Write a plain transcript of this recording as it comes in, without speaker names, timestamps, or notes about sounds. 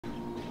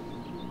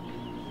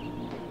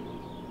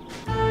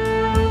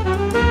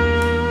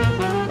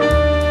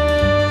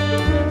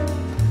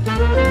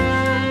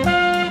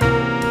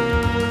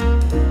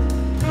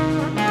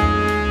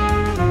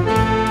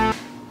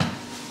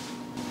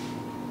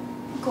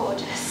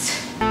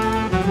gorgeous.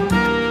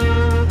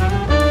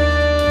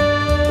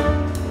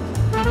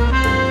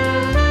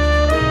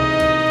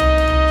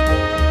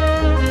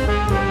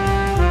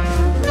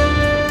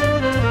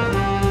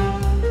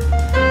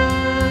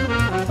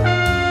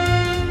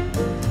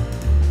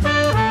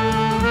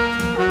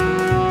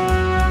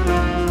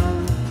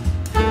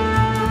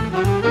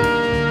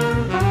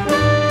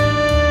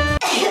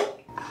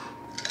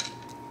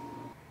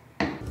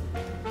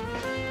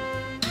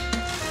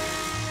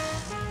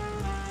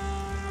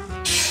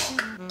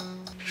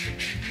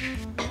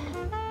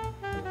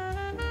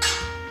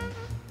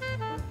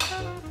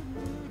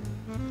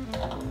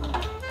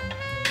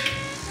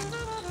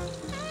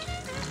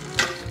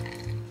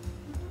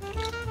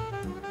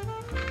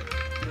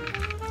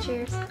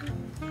 Cheers.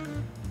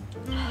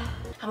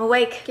 I'm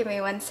awake. Give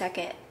me 1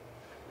 second.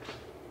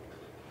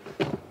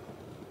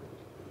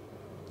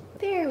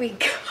 There we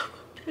go.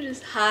 I'll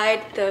just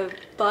hide the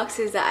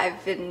boxes that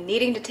I've been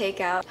needing to take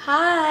out.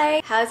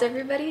 Hi! How's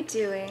everybody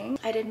doing?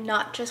 I did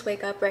not just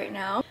wake up right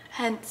now,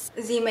 hence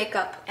the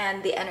makeup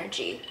and the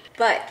energy.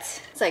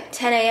 But it's like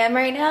 10 a.m.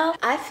 right now.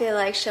 I feel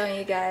like showing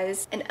you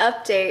guys an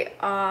update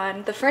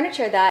on the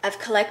furniture that I've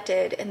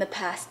collected in the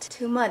past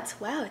 2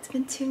 months. Wow, it's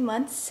been 2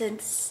 months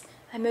since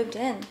I moved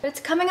in. But it's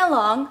coming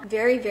along.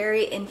 Very,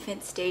 very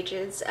infant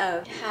stages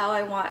of how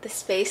I want the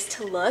space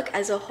to look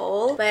as a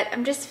whole. But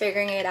I'm just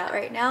figuring it out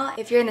right now.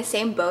 If you're in the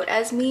same boat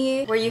as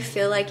me, where you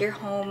feel like your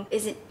home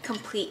isn't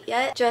complete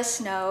yet, just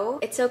know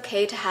it's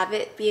okay to have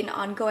it be an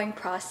ongoing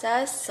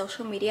process.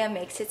 Social media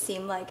makes it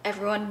seem like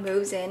everyone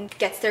moves in,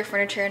 gets their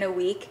furniture in a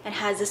week, and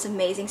has this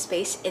amazing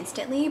space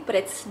instantly, but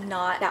it's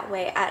not that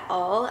way at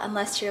all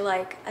unless you're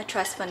like a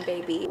trust fund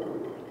baby.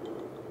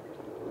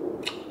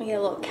 I get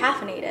a little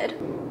caffeinated.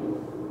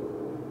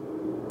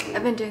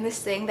 I've been doing this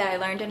thing that I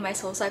learned in my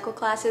soul cycle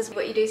classes.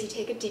 What you do is you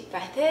take a deep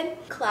breath in,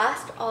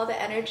 clasp all the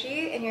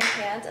energy in your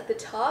hands at the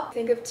top.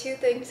 Think of 2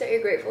 things that you're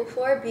grateful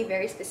for. Be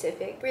very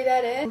specific. Breathe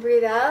that in,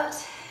 breathe out,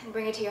 and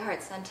bring it to your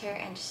heart center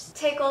and just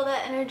take all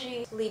that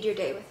energy, lead your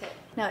day with it.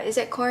 Now, is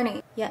it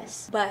corny?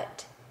 Yes.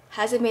 But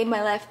has it made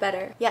my life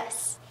better?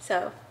 Yes.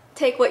 So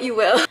take what you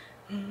will.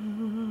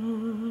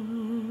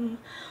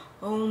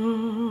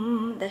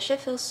 That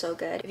shit feels so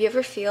good. If you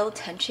ever feel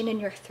tension in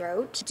your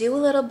throat, do a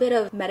little bit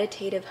of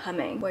meditative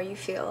humming where you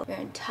feel your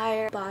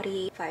entire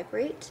body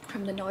vibrate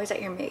from the noise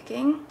that you're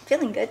making.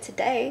 Feeling good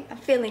today. I'm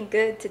feeling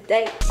good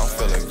today. I'm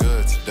feeling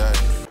good today.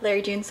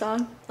 Larry June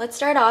song. Let's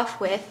start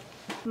off with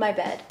my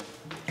bed.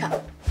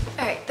 Come.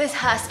 Alright, this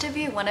has to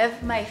be one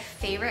of my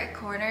favorite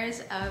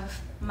corners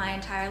of my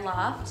entire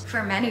loft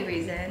for many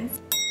reasons.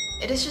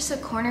 It is just a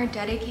corner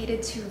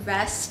dedicated to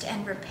rest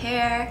and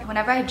repair.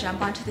 Whenever I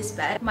jump onto this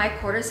bed, my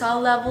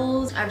cortisol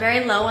levels are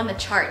very low on the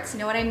charts. You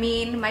know what I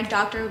mean? My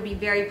doctor would be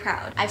very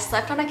proud. I've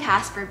slept on a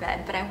Casper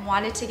bed, but I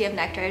wanted to give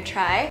Nectar a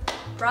try.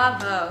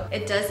 Bravo!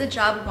 It does the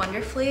job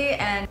wonderfully,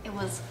 and it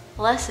was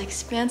less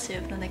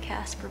expensive than the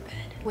Casper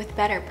bed with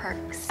better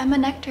perks. I'm a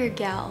Nectar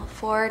gal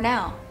for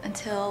now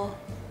until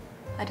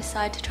I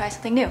decide to try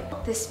something new.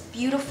 This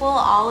beautiful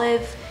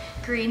olive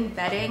green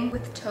bedding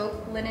with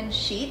taupe linen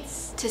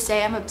sheets. To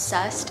say I'm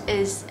obsessed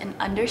is an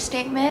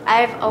understatement.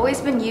 I've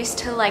always been used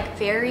to like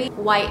very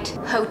white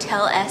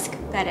hotel-esque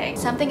bedding.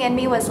 Something in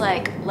me was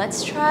like,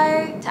 let's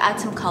try to add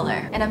some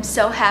color. And I'm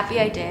so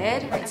happy I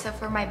did. Right, so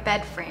for my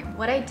bed frame,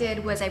 what I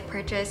did was I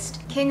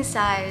purchased king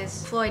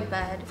size Floyd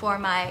bed for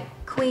my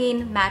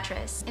queen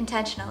mattress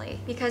intentionally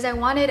because I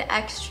wanted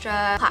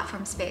extra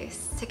platform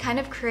space to kind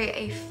of create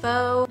a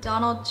faux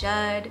Donald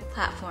Judd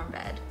platform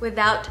bed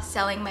without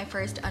selling my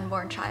first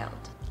unborn child.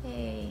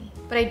 Yay.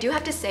 But I do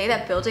have to say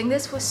that building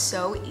this was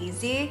so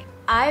easy.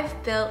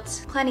 I've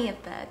built plenty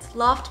of beds,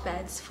 loft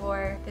beds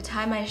for the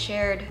time I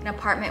shared an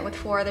apartment with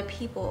 4 other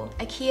people,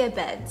 IKEA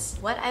beds.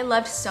 What I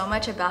loved so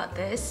much about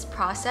this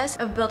process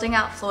of building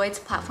out Floyd's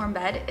platform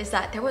bed is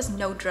that there was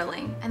no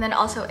drilling. And then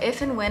also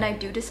if and when I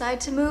do decide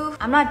to move,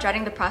 I'm not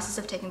dreading the process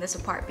of taking this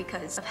apart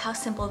because of how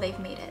simple they've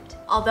made it.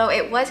 Although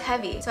it was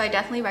heavy, so I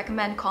definitely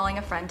recommend calling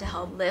a friend to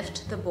help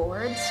lift the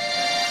boards.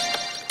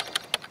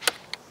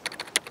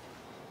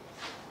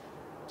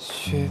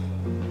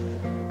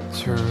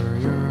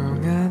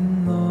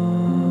 조용한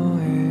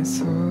너의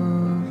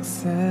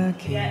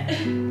속삭임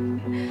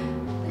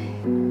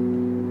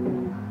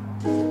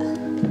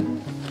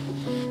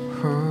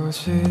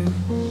혹시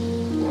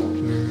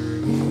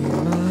눈이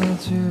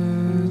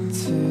마주치면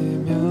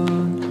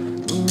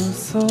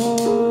웃어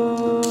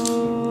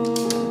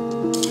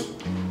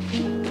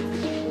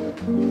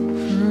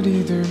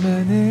우리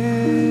둘만의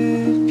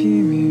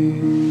비밀.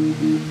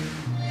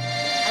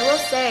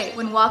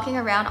 When walking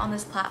around on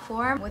this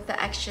platform with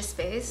the extra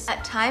space,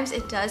 at times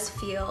it does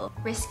feel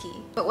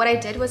risky. But what I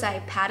did was I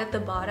padded the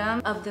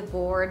bottom of the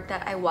board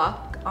that I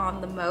walk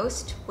on the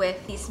most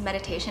with these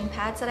meditation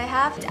pads that I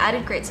have. It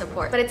added great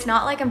support, but it's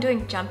not like I'm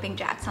doing jumping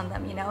jacks on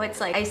them, you know? It's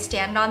like I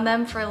stand on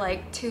them for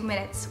like 2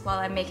 minutes while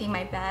I'm making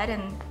my bed,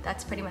 and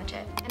that's pretty much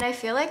it. And I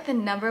feel like the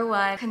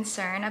 #1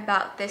 concern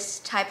about this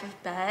type of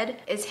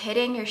bed is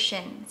hitting your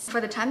shins. For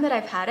the time that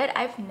I've had it,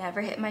 I've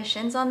never hit my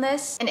shins on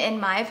this, and in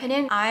my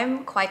opinion,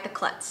 I'm quite the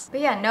klutz. But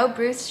yeah, no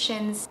bruised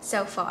shins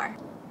so far.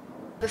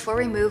 Before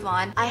we move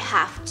on, I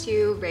have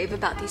to rave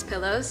about these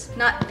pillows.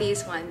 Not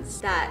these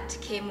ones that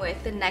came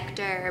with the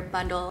Nectar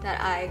bundle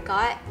that I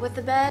got with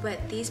the bed,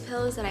 but these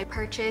pillows that I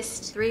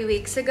purchased 3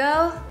 weeks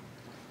ago.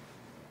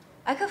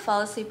 I could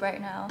fall asleep right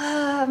now.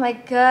 Oh my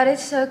god,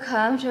 it's so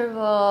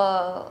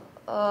comfortable.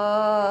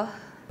 Oh.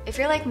 If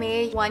you're like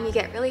me, 1, you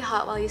get really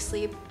hot while you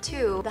sleep.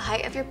 2, the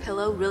height of your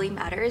pillow really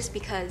matters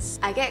because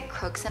I get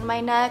crooks in my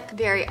neck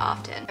very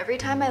often. Every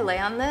time I lay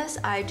on this,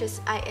 I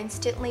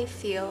instantly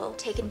feel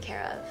taken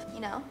care of, you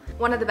know?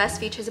 One of the best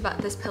features about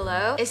this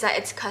pillow is that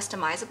it's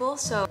customizable,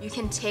 so you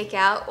can take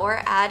out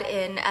or add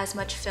in as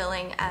much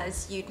filling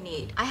as you'd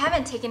need. I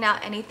haven't taken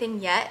out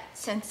anything yet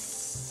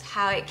since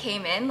how it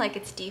came in, like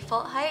its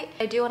default height.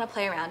 I do want to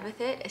play around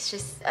with it. It's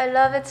just, I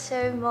love it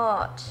so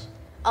much.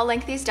 I'll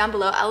link these down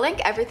below. I'll link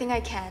everything I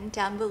can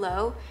down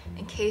below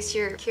in case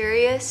you're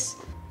curious.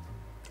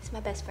 It's my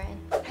best friend.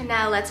 And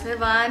now let's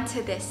move on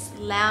to this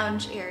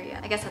lounge area.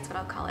 I guess that's what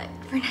I'll call it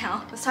for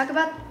now. Let's talk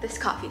about this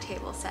coffee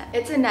table set.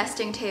 It's a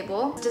nesting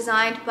table. It's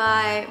designed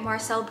by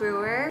Marcel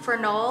Brewer for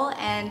Knoll,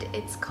 and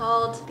it's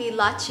called the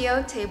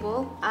Laccio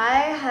table.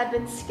 I had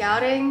been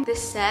scouting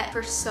this set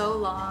for so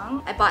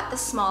long. I bought the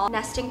small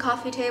nesting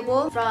coffee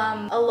table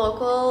from a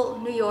local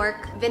New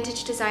York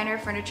vintage designer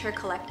furniture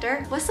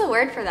collector. What's the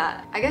word for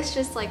that? I guess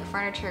just like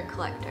furniture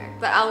collector.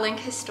 But I'll link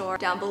his store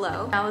down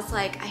below. I was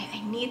like,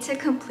 I need to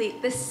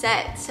complete this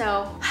set,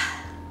 so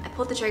I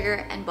pulled the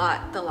trigger and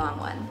bought the long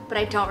one, but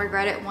I don't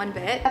regret it one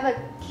bit. I have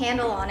a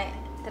candle on it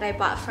that I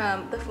bought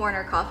from the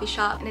Foreigner coffee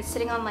shop, and it's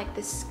sitting on like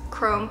this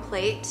chrome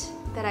plate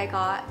that I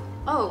got.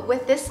 Oh,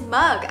 with this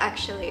mug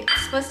actually.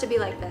 It's supposed to be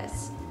like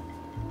this.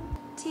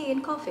 Tea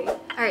and coffee.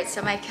 All right,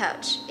 so my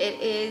couch. It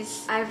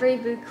is Ivory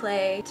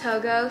Boucle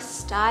Togo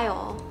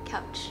style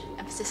couch.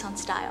 Emphasis on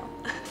style.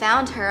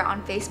 Found her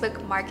on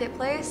Facebook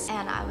Marketplace,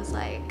 and I was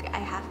like, I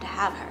have to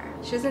have her.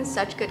 She was in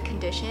such good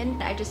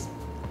condition. I just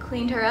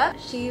cleaned her up.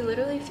 She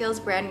literally feels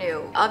brand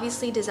new.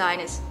 Obviously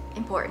design is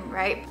important,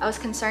 right? I was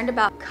concerned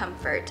about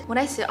comfort. When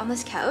I sit on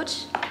this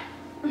couch,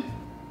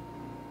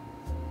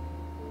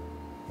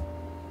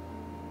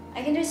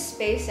 I can just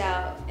space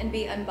out and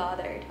be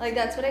unbothered. Like,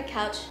 that's what a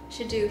couch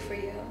should do for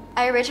you.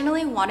 I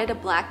originally wanted a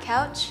black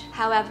couch.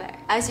 However,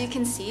 as you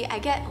can see, I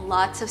get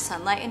lots of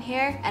sunlight in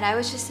here, and I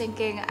was just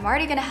thinking, I'm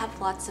already gonna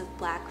have lots of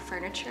black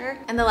furniture,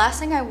 and the last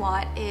thing I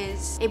want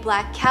is a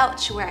black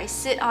couch where I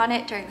sit on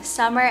it during the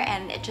summer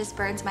and it just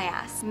burns my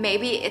ass.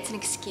 Maybe it's an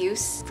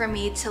excuse for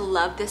me to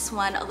love this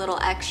one a little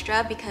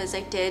extra because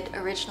I did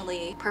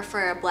originally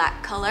prefer a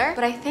black color,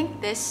 but I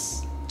think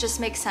this just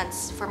makes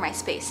sense for my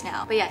space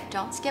now. But yeah,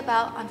 don't skip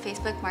out on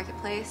Facebook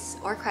Marketplace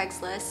or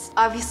Craigslist.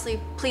 Obviously,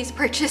 please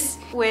purchase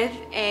with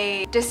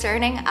a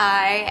discerning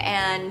eye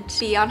and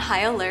be on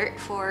high alert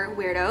for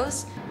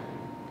weirdos.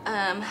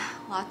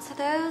 Lots of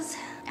those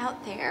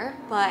out there,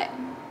 but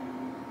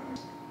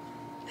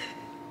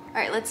all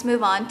right, let's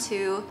move on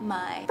to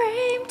my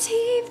frame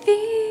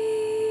TV.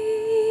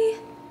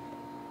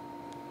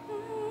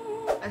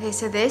 Okay,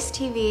 so this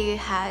TV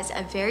has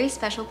a very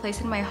special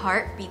place in my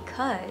heart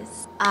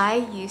because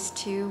I used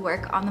to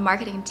work on the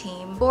marketing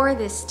team for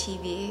this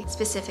TV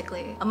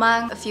specifically,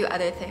 among a few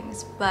other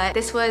things, but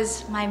this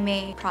was my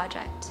main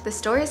project. The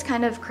story is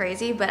kind of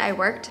crazy, but I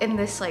worked in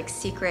this like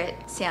secret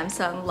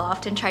Samsung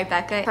loft in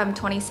Tribeca from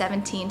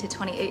 2017 to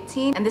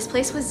 2018, and this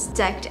place was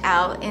decked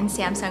out in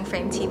Samsung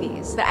frame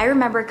TVs. But I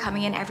remember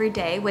coming in every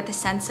day with a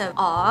sense of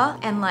awe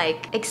and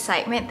like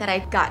excitement that I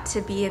got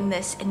to be in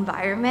this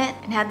environment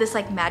and had this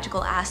like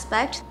magical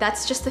aspect.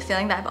 That's just the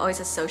feeling that I've always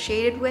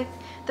associated with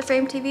the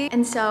frame TV,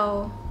 and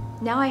so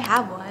now I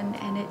have one,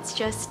 and it's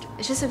just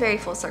a very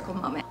full circle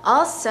moment.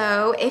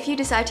 Also, if you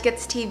decide to get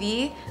this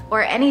TV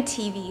or any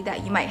TV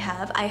that you might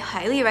have, I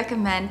highly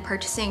recommend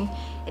purchasing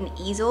an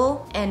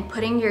easel and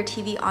putting your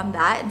TV on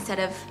that instead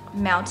of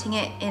mounting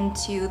it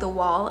into the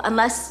wall,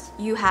 unless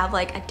you have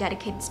like a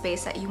dedicated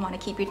space that you want to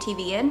keep your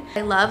TV in.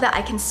 I love that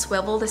I can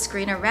swivel the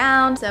screen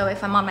around, so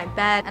if I'm on my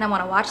bed and I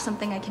want to watch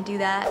something, I can do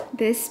that.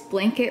 This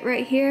blanket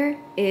right here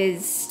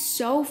is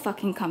so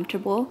fucking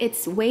comfortable.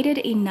 It's weighted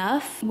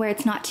enough where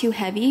it's not too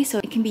heavy, so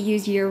it can be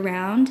used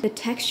year-round. The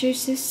texture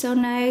is just so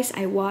nice.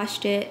 I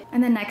washed it.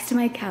 And then next to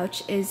my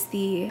couch is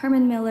the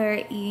Herman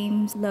Miller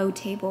Eames low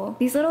table.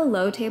 These little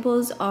low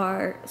tables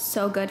are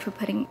so good for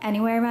putting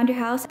anywhere around your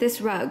house.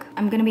 This rug,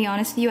 I'm gonna be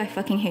honest with you, I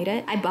fucking hate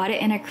it. I bought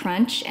it in a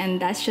crunch,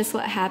 and that's just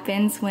what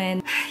happens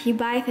when you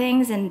buy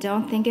things and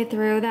don't think it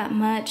through that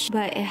much.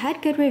 But it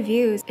had good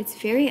reviews. It's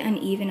very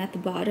uneven at the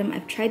bottom.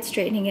 I've tried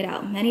straightening it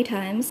out many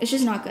times. It's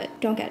just not good.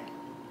 Don't get it.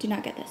 Do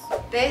not get this.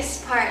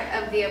 This part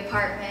of the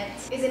apartment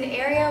is an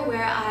area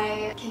where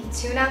I can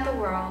tune out the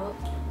world,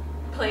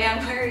 play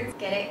on words,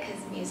 get it?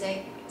 Because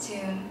music,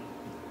 tune.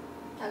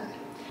 Okay.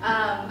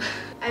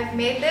 I've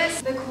made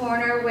this the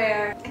corner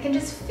where I can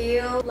just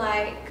feel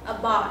like a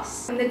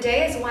boss. When the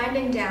day is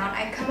winding down,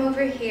 I come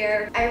over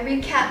here, I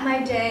recap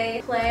my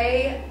day,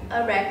 play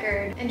a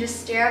record, and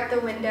just stare out the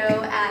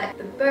window at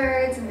the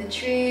birds and the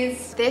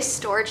trees. This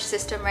storage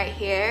system right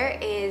here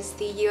is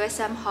the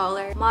USM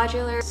Hauler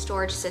modular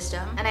storage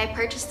system, and I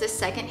purchased this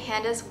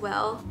secondhand as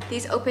well.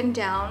 These open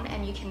down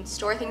and you can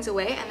store things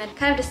away and then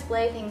kind of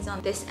display things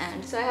on this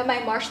end. So I have my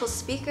Marshall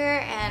speaker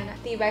and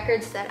the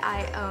records that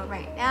I own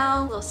right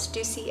now, little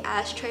Stussy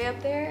ashtray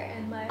up there,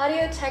 and my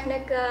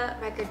Audio-Technica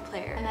record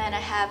player. And then I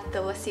have the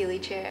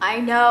Wasili chair. I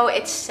know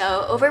it's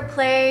so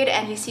overplayed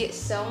and you see it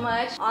so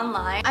much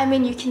online. I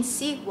mean, you can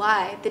see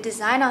why. The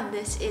design on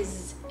this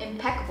is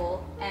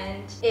impeccable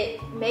and it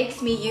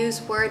makes me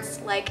use words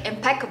like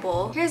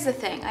impeccable. Here's the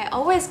thing, I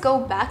always go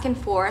back and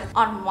forth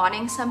on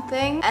wanting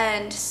something,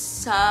 and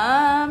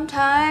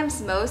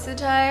sometimes, most of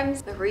the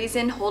times, the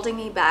reason holding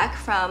me back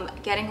from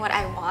getting what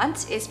I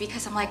want is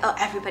because I'm like, oh,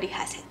 everybody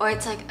has it. Or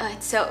it's like, oh,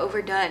 it's so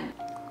overdone.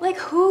 Like,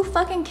 who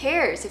fucking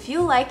cares? If you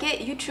like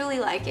it, you truly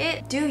like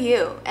it, do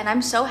you. And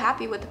I'm so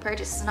happy with the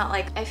purchase. It's not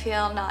like I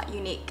feel not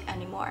unique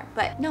anymore.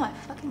 But no, I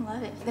fucking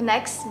love it. The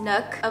next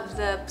nook of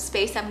the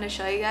space I'm gonna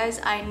show you guys,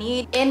 I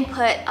need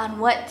input on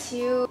what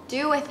to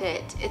do with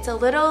it. It's a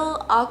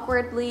little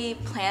awkwardly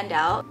planned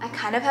out. I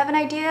kind of have an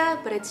idea,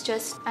 but it's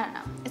just, I don't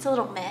know. It's a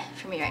little meh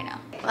for me right now.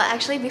 Well,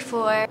 actually,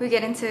 before we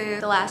get into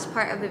the last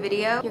part of the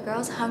video, your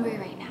girl's hungry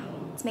right now.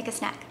 Let's make a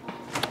snack.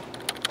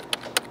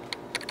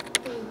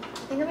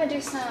 I think I'm gonna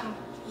do some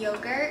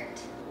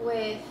yogurt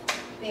with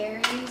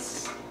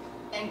berries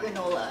and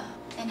granola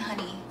and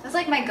honey. That's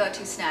like my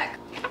go-to snack.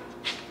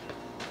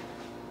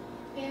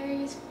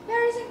 Berries,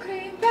 berries and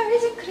cream,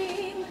 berries and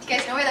cream. Do you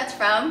guys know where that's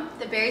from?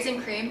 The berries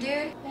and cream,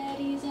 dude?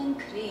 Berries and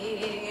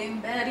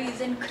cream, berries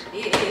and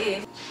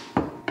cream.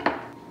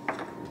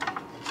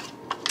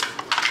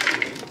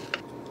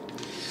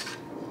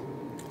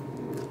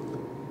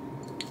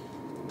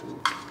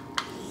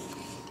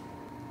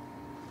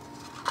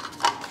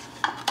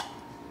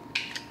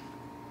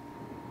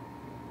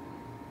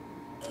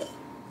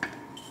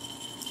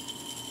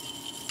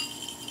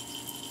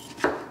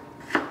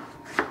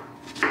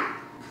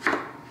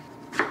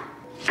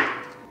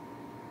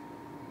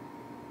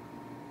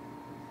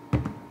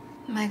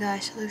 Oh my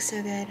gosh, it looks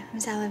so good. I'm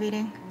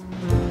salivating.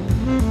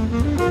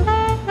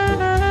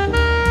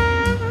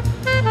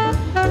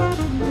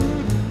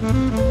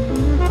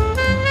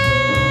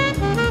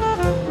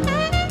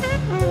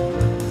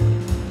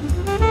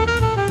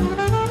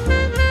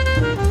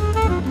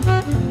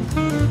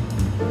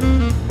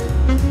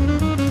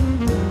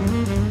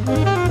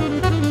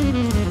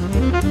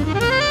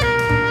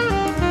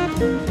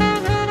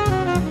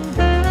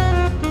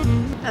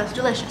 That was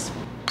delicious.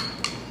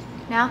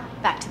 Now,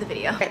 back to the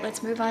video. All right,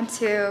 let's move on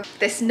to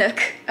this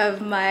nook of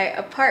my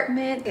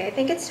apartment. Okay, I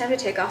think it's time to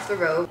take off the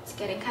robe. It's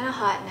getting kind of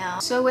hot now.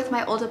 So with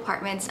my old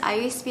apartments, I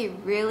used to be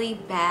really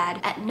bad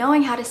at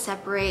knowing how to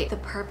separate the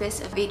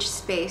purpose of each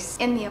space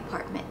in the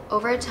apartment.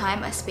 Over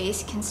time, a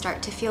space can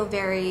start to feel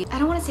very, I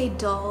don't want to say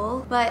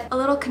dull, but a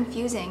little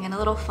confusing and a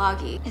little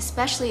foggy,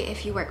 especially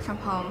if you work from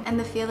home and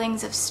the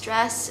feelings of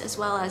stress as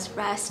well as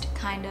rest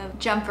kind of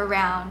jump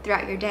around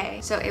throughout your day.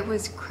 So it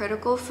was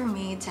critical for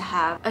me to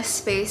have a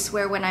space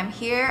where when I'm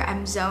here,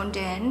 I'm zoned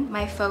in.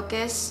 My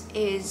focus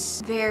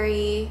is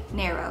very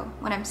narrow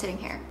when I'm sitting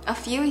here. A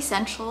few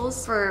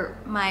essentials for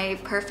my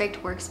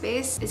perfect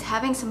workspace is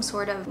having some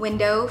sort of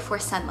window for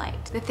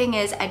sunlight. The thing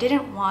is, I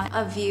didn't want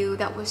a view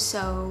that was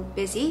so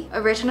busy.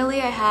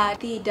 Originally, I had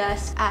the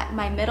desk at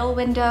my middle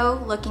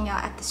window looking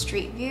out at the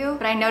street view,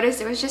 but I noticed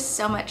there was just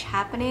so much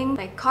happening,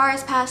 like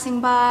cars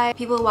passing by,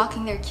 people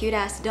walking their cute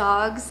ass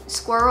dogs,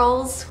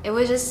 squirrels. It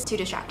was just too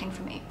distracting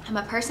for me. I'm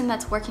a person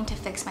that's working to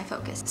fix my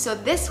focus. So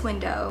this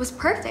window was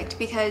perfect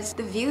because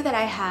the view that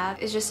I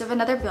have is just of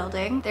another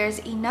building. There's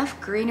enough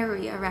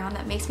greenery around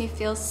that makes me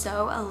feel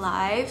so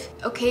alive.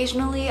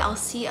 Occasionally I'll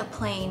see a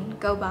plane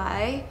go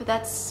by, but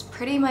that's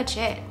pretty much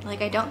it.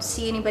 Like, I don't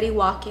see anybody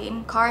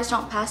walking. Cars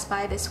don't pass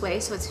by this way,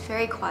 so it's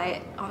very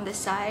quiet on this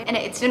side. And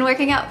it's been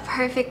working out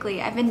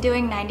perfectly. I've been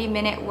doing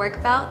 90-minute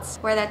work bouts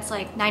where that's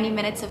like 90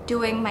 minutes of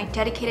doing my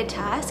dedicated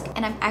task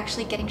and I'm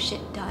actually getting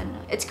shit done.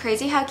 It's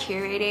crazy how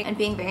curating and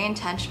being very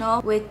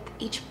intentional with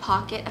each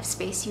pocket of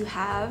space you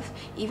have,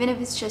 even if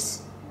it's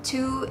just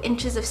 2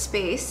 inches of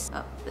space.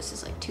 Oh, this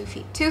is like 2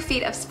 feet. 2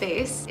 feet of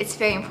space. It's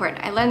very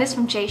important. I learned this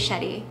from Jay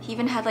Shetty. He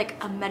even had like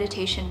a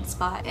meditation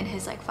spot in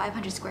his like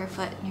 500 square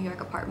foot New York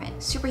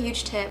apartment. Super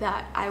huge tip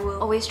that I will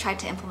always try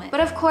to implement.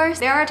 But of course,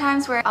 there are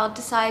times where I'll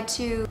decide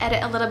to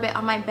edit a little bit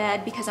on my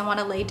bed because I want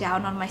to lay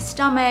down on my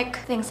stomach,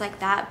 things like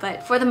that.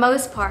 But for the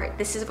most part,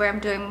 this is where I'm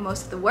doing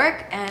most of the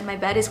work and my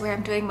bed is where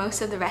I'm doing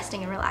most of the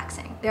resting and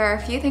relaxing. There are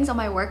a few things on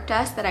my work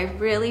desk that I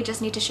really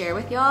just need to share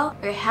with y'all.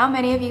 Okay, how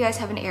many of you guys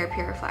have an air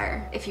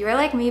purifier? If you were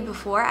like me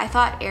before, I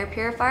thought air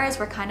purifiers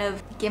were kind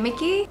of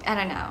gimmicky. I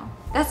don't know.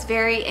 That's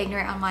very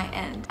ignorant on my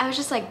end. I was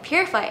just like,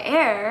 purify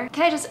air?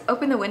 Can I just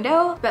open the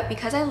window? But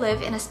because I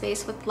live in a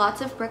space with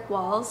lots of brick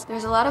walls,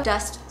 there's a lot of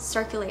dust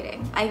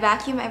circulating. I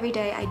vacuum every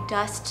day, I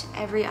dust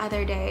every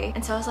other day.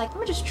 And so I was like, I'm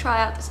gonna just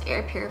try out this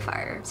air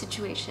purifier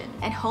situation.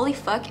 And holy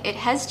fuck, it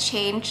has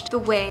changed the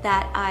way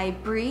that I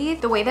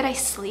breathe, the way that I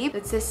sleep.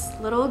 It's this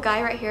little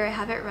guy right here, I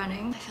have it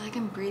running. I feel like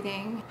I'm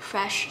breathing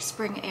fresh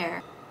spring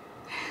air.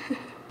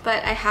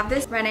 But I have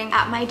this running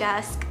at my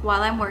desk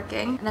while I'm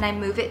working, and then I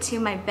move it to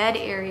my bed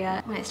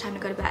area when it's time to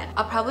go to bed.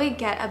 I'll probably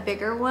get a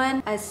bigger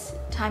one as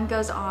time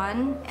goes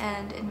on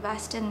and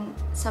invest in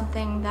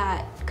something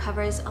that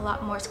covers a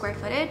lot more square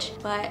footage,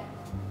 but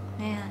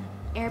man,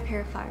 air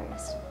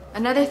purifiers.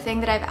 Another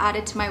thing that I've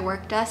added to my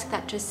work desk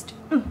that just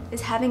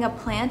is having a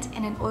plant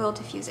and an oil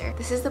diffuser.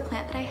 This is the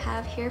plant that I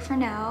have here for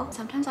now.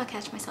 Sometimes I'll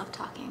catch myself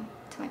talking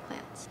to my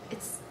plants.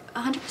 It's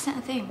 100%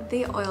 a thing.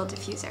 The oil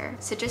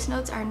diffuser. Citrus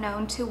notes are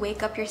known to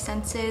wake up your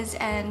senses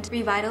and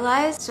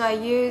revitalize, so I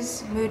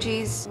use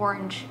Muji's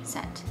orange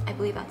scent. I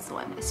believe that's the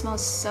one. It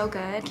smells so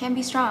good. It can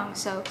be strong,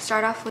 so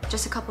start off with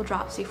just a couple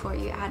drops before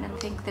you add, and I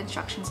think the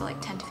instructions are like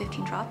 10 to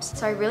 15 drops.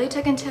 So I really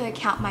took into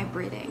account my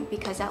breathing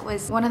because that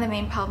was one of the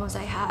main problems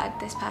I had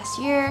this past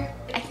year.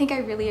 I think I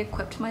really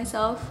equipped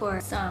myself for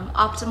some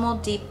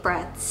optimal deep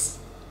breaths.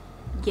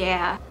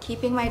 Yeah,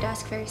 keeping my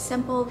desk very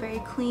simple, very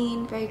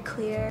clean, very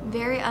clear,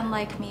 very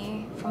unlike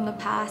me from the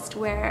past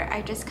where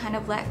I just kind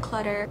of let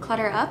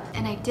clutter up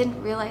and I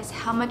didn't realize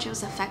how much it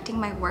was affecting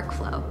my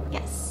workflow.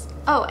 Yes.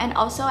 Oh, and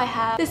also I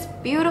have this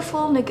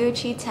beautiful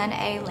Noguchi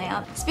 10A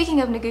lamp.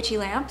 Speaking of Noguchi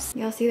lamps,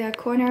 y'all see that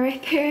corner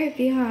right there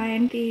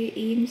behind the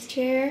Eames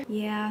chair?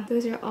 Yeah,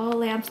 those are all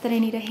lamps that I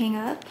need to hang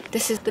up.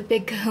 This is the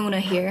big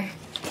kahuna here.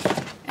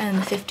 And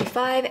the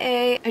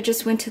 55A. I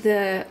just went to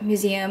the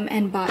museum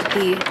and bought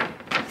the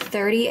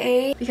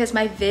 30A because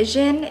my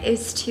vision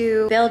is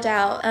to build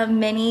out a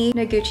mini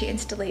Noguchi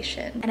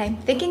installation, and I'm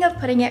thinking of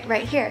putting it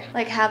right here,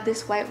 like have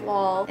this white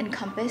wall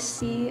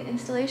encompass the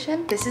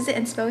installation. This is the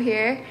inspo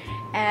here,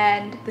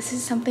 and this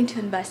is something to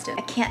invest in.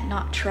 I can't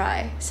not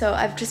try. So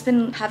I've just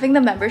been having the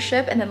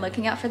membership and then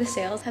looking out for the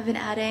sales. I've been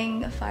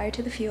adding fire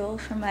to the fuel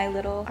for my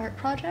little art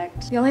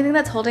project. The only thing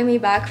that's holding me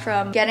back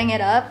from getting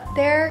it up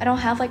there, I don't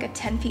have like a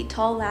 10 feet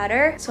tall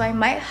ladder, so I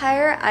might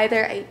hire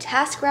either a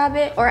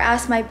TaskRabbit or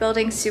ask my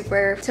building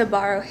super to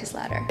borrow his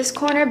ladder. This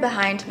corner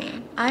behind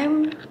me,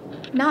 I'm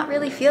not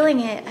really feeling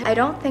it. I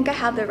don't think I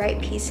have the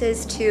right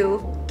pieces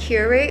to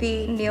curate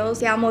the Niels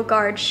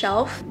Gammelgard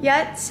shelf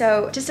yet,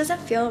 so it just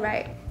doesn't feel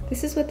right.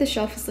 This is what the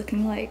shelf is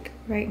looking like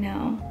right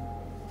now.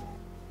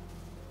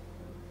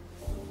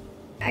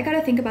 I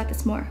gotta think about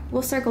this more.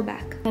 We'll circle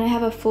back. Then I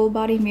have a full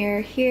body mirror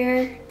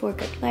here for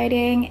good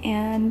lighting,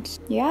 and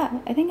yeah,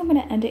 I think I'm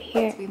gonna end it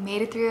here. We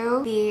made it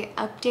through the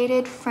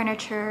updated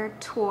furniture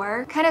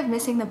tour. Kind of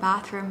missing the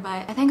bathroom,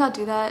 but I think I'll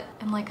do that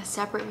in like a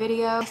separate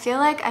video. I feel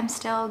like I'm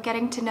still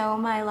getting to know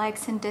my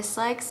likes and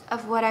dislikes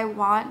of what I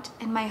want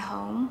in my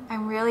home.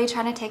 I'm really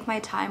trying to take my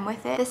time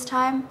with it this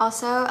time.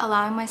 Also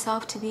allowing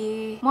myself to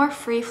be more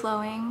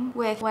free-flowing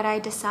with what I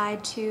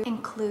decide to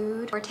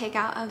include or take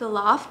out of the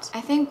loft.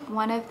 I think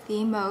one of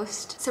the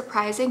most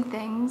surprising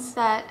things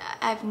that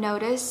I've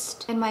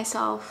noticed in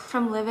myself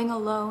from living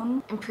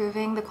alone,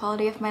 improving the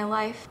quality of my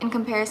life in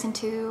comparison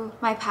to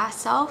my past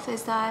self,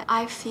 is that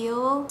I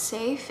feel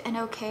safe and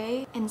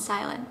okay in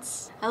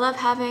silence. I love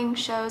having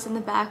shows in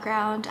the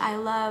background. I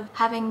love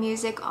having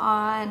music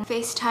on,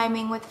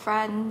 FaceTiming with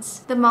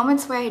friends. The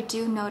moments where I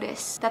do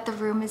notice that the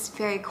room is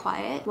very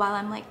quiet while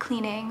I'm like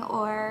cleaning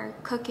or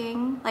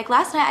cooking. Like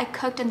last night I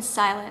cooked in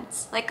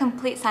silence, like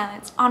complete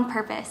silence on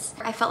purpose.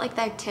 I felt like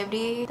the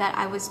activity that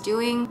I was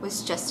doing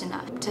was just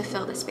enough to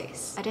fill the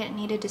space. I didn't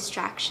need a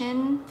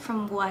distraction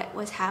from what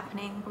was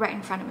happening right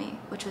in front of me,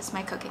 which was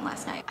my cooking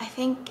last night. I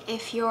think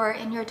if you're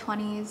in your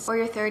 20s or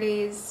your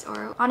 30s,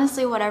 or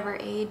honestly whatever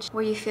age,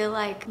 where you feel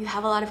like you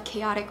have a lot of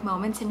chaotic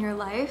moments in your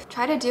life,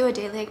 try to do a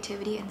daily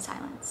activity in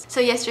silence.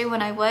 So yesterday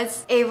when I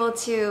was able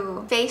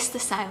to face the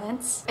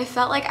silence, it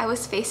felt like I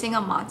was facing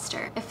a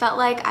monster. It felt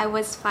like I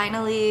was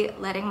finally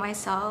letting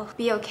myself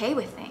be okay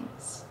with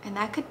things. And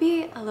that could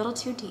be a little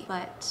too deep,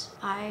 but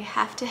I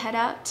have to head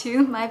out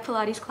to my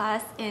Pilates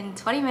class in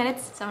 20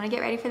 minutes, so I'm gonna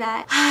get ready for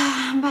that.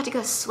 I'm about to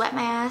go sweat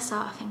my ass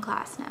off in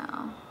class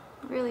now.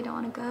 I really don't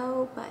want to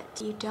go,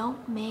 but you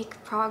don't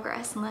make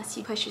progress unless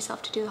you push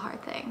yourself to do the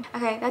hard thing.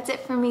 Okay, that's it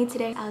for me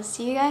today. I'll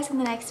see you guys in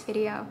the next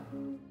video.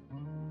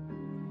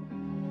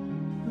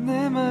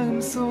 내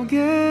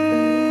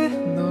마음속에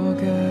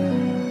너가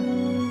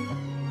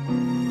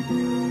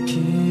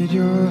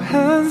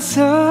필요한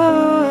사람